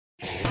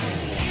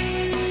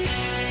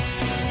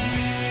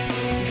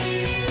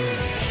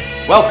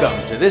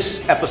Welcome to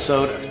this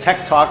episode of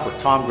Tech Talk with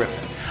Tom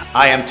Griffin.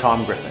 I am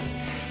Tom Griffin.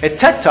 At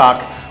Tech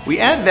Talk, we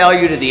add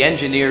value to the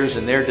engineers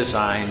and their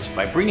designs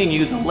by bringing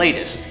you the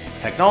latest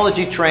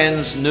technology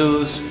trends,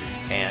 news,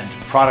 and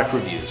product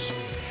reviews.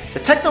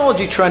 The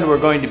technology trend we're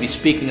going to be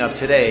speaking of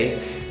today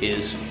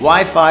is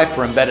Wi-Fi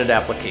for embedded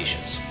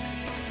applications,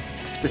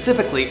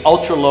 specifically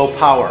ultra-low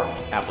power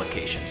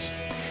applications.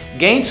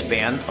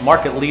 Gainspan, a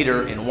market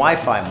leader in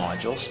Wi-Fi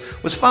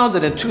modules, was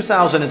founded in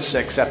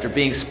 2006 after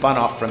being spun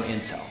off from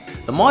Intel.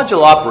 The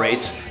module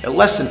operates at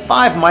less than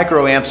 5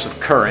 microamps of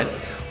current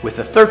with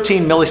a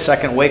 13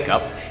 millisecond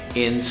wake-up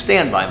in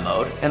standby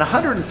mode and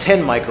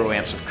 110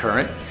 microamps of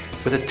current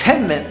with a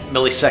 10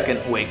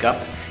 millisecond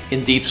wake-up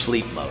in deep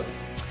sleep mode.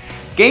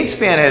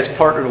 Gainspan has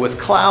partnered with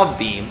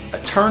CloudBeam, a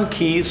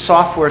turnkey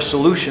software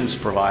solutions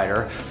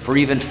provider for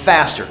even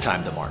faster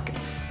time to market.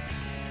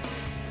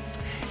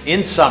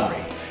 In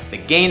summary, the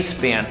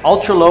Gainspan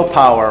ultra-low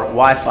power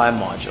Wi-Fi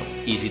module.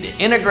 Easy to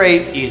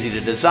integrate, easy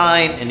to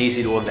design, and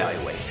easy to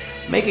evaluate,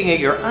 making it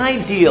your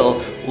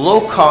ideal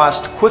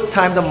low-cost, quick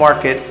time to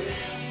market,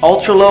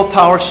 ultra-low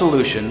power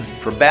solution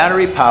for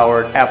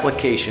battery-powered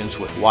applications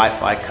with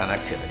Wi-Fi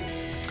connectivity.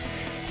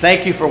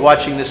 Thank you for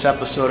watching this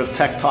episode of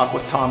Tech Talk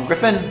with Tom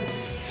Griffin.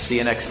 See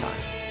you next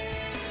time.